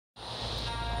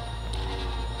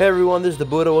Hey everyone, this is the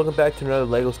Buddha. Welcome back to another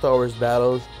LEGO Star Wars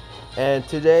Battles. And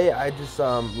today I just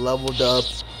leveled up.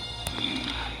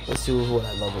 Let's see what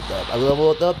I leveled up. I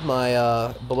leveled up my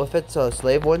Boba Fett's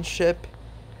Slave One ship,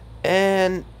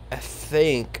 and I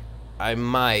think I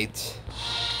might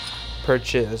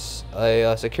purchase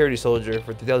a security soldier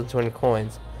for 3,200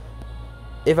 coins.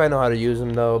 If I know how to use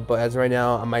them though, but as of right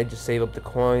now, I might just save up the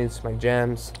coins, my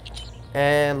gems,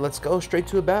 and let's go straight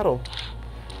to a battle.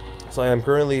 So I am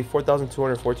currently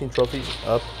 4,214 trophies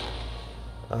up.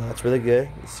 That's really good.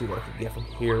 Let's see what I can get from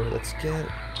here. Let's get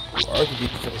RGB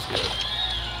feels good.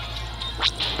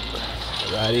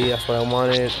 Alrighty, that's what I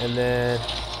wanted, and then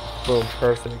boom,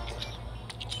 perfect.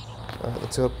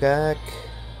 Let's go back,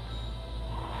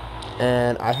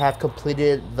 and I have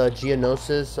completed the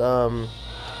Geonosis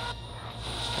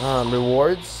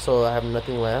rewards, so I have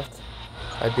nothing left.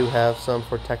 I do have some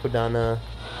for Takodana,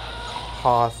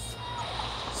 Hoth,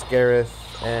 Scarif,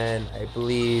 and I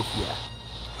believe, yeah,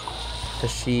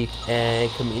 Kashyyyk and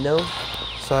Kamino.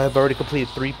 So I've already completed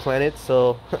 3 planets,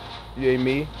 so yay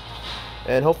me.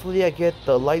 And hopefully I get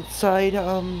the light side,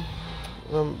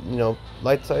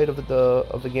 light side of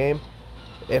the game.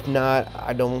 If not,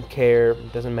 I don't care.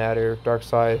 It doesn't matter. Dark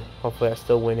side. Hopefully I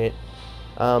still win it.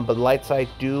 But light side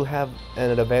do have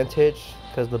an advantage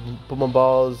because the Boom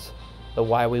Balls, the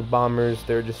Y-wing bombers,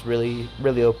 they're just really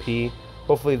OP.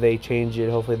 Hopefully they change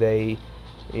it. Hopefully they,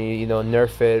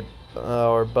 nerf it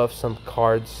or buff some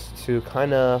cards to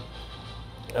kind of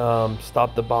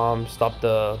stop the bomb, stop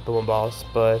the Boom Balls.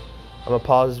 But I'm gonna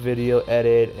pause this video,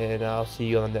 edit, and I'll see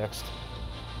you on the next.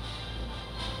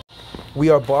 We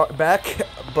are back,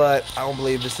 but I don't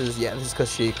believe this is. Yeah, this is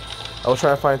Kashyyyk. I was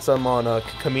trying to find some on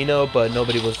Kamino, but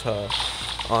nobody was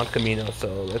on Kamino.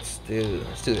 So let's do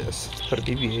this. Let's put a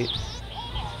BB-8.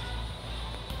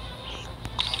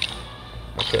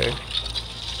 Okay.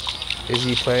 Is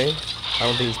he playing? I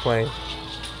don't think he's playing.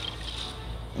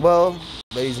 Well,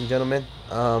 ladies and gentlemen,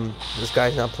 this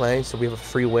guy's not playing, so we have a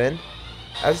free win.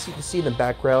 As you can see in the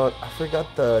background, I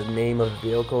forgot the name of the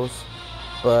vehicles,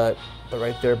 but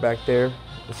right there, back there,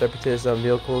 the Separatist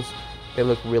vehicles, they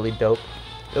look really dope.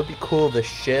 It would be cool if the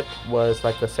ship was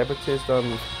like a Separatist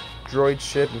droid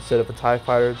ship instead of a TIE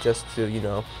fighter, just to,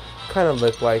 kind of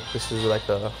look like this is like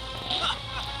a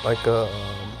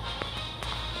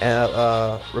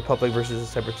Republic versus a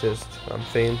Separatist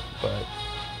theme, but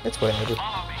it's whatever.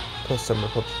 Put some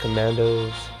Republic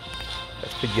commandos.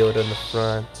 Let's put Yoda in the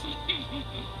front.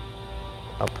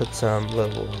 I'll put some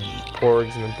little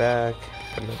porgs in the back.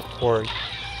 Put another porg.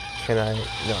 Can I? No,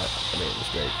 I mean,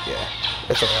 it's great. Yeah,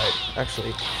 that's alright.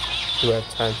 Actually, do I have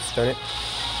time to stun it?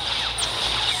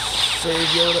 Save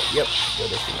Yoda. Yep,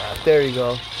 Yoda's alive. There you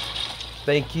go.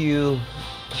 Thank you.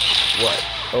 What?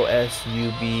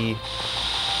 OSUB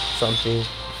something.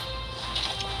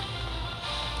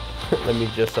 Let me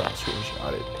just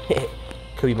screenshot it.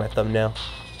 Could be my thumbnail.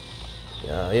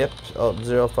 Yep. Oh,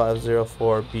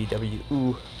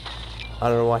 0504BW. I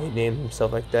don't know why he named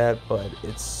himself like that, but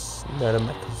it's none of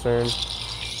my concern.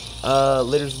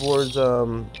 Latest rewards.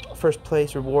 First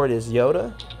place reward is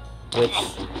Yoda, which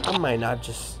I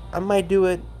might do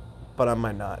it, but I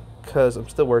might not, cause I'm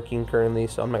still working currently,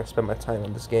 so I'm not gonna spend my time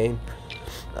on this game.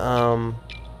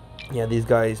 Yeah, these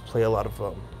guys play a lot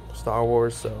of Star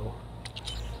Wars, so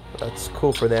that's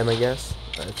cool for them, I guess.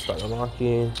 Let's start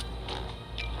unlocking.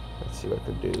 Let's see what I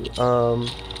can do.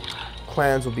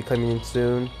 Clans will be coming in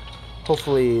soon.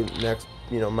 Hopefully next,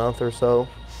 month or so.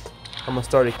 I'm gonna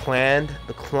start a clan.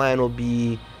 The clan will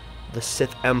be the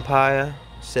Sith Empire,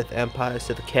 Sith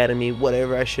Academy,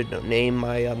 whatever I should name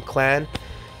my clan.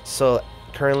 So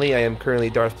I am currently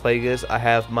Darth Plagueis. I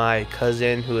have my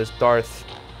cousin who is Darth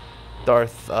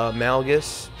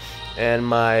Malgus, and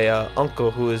my uncle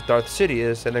who is Darth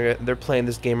Sidious, and they're playing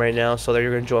this game right now, so they're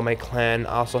gonna join my clan.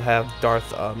 I also have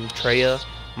Darth Treya,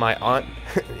 my aunt.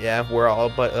 Yeah, we're all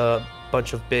but a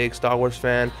bunch of big Star Wars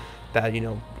fan that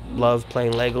love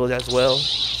playing Legos as well.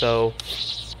 So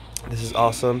this is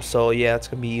awesome. So yeah, it's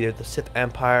gonna be either the Sith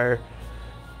Empire,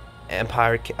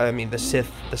 the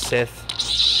Sith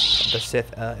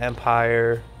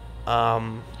Empire,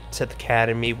 Sith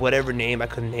Academy, whatever name I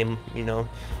could name,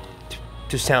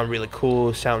 to sound really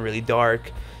cool, sound really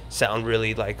dark, sound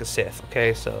really like a Sith.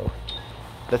 Okay, so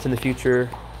that's in the future.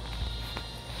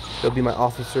 They'll be my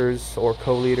officers or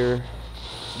co-leader.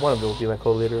 One of them will be my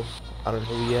co-leader. I don't know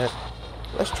who yet.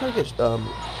 Let's try to get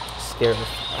Scarif.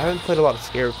 I haven't played a lot of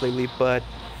Scarif lately, but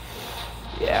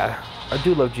yeah, I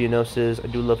do love Geonosis. I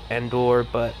do love Endor,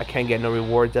 but I can't get no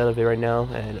rewards out of it right now,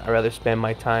 and I'd rather spend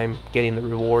my time getting the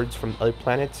rewards from other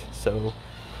planets. So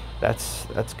that's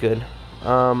good.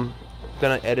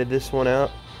 Gonna edit this one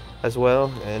out. as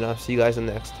well, and I'll see you guys in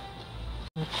the next.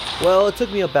 Well, it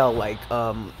took me about like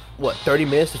what, 30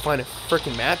 minutes to find a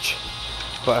freaking match,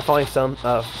 but I finally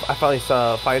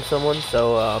find someone.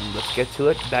 So let's get to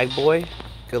it. Bag boy,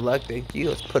 good luck. Thank you.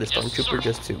 Let's put a stormtrooper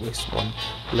just to waste one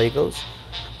Legos.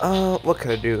 What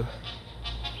can I do?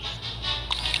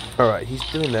 All right, he's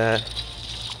doing that.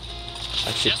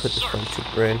 I should put the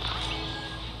stormtrooper in.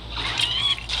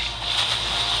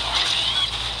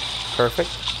 Perfect.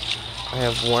 I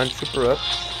have one trooper up.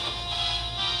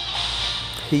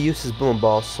 He uses boom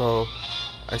balls, so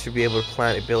I should be able to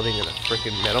plant a building in a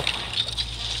freaking metal.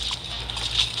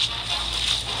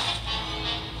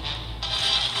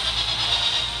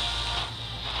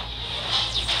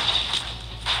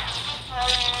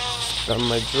 Got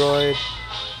my droid.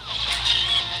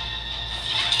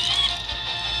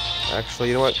 Actually,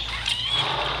 you know what?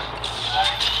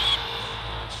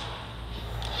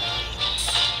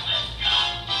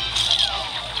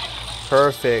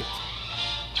 Perfect.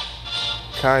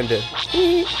 Kinda.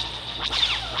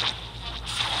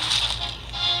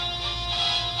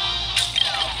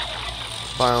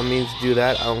 By all means, do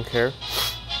that. I don't care.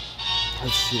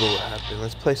 Let's see what will happen.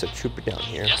 Let's place a trooper down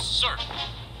here. Yes, sir.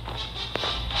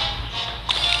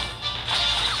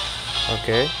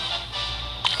 Okay.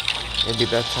 Maybe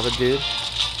that type of dude.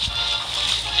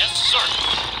 Yes, sir.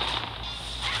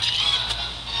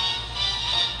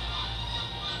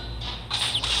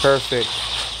 Perfect.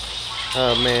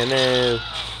 Oh man, no.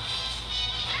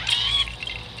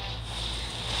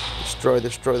 Destroy it.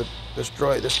 Perfect.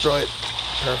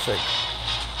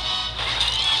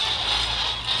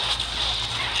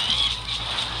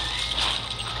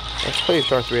 Let's place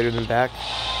Darth Vader in the back.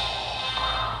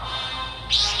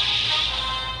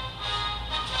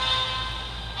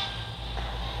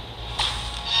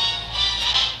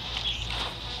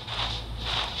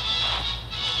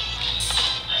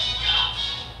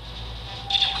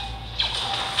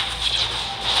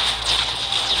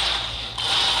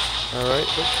 Alright.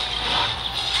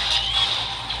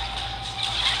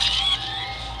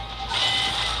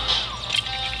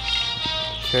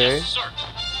 Okay. Yes, sir.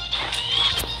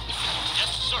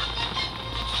 Yes, sir.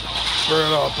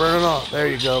 Burn it off. There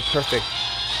you go. Perfect.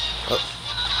 Oh,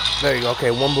 there you go.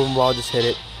 Okay, one boom ball just hit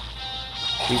it.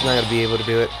 He's not gonna be able to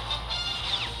do it.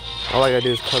 All I gotta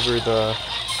do is cover the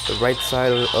right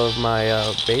side of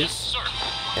my base,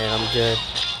 and I'm good.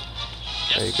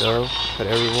 There you go. Put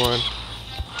everyone.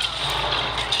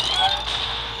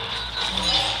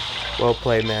 Well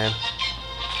played, man.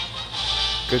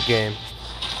 Good game.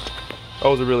 That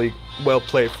was a really well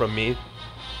played from me.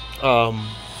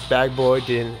 Bag boy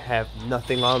didn't have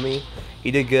nothing on me.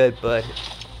 He did good, but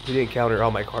he didn't counter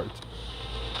all my cards.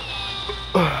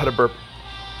 Had a burp.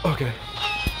 Okay.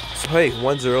 So hey,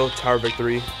 1-0, Tower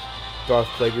Victory. Darth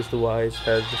Plagueis the Wise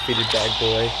has defeated Bag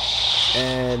Boy.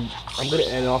 And I'm gonna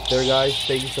end off there, guys.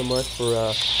 Thank you so much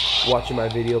for watching my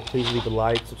video. Please leave a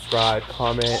like, subscribe,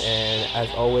 comment, and as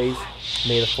always,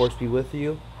 may the force be with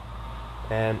you.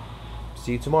 And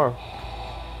see you tomorrow.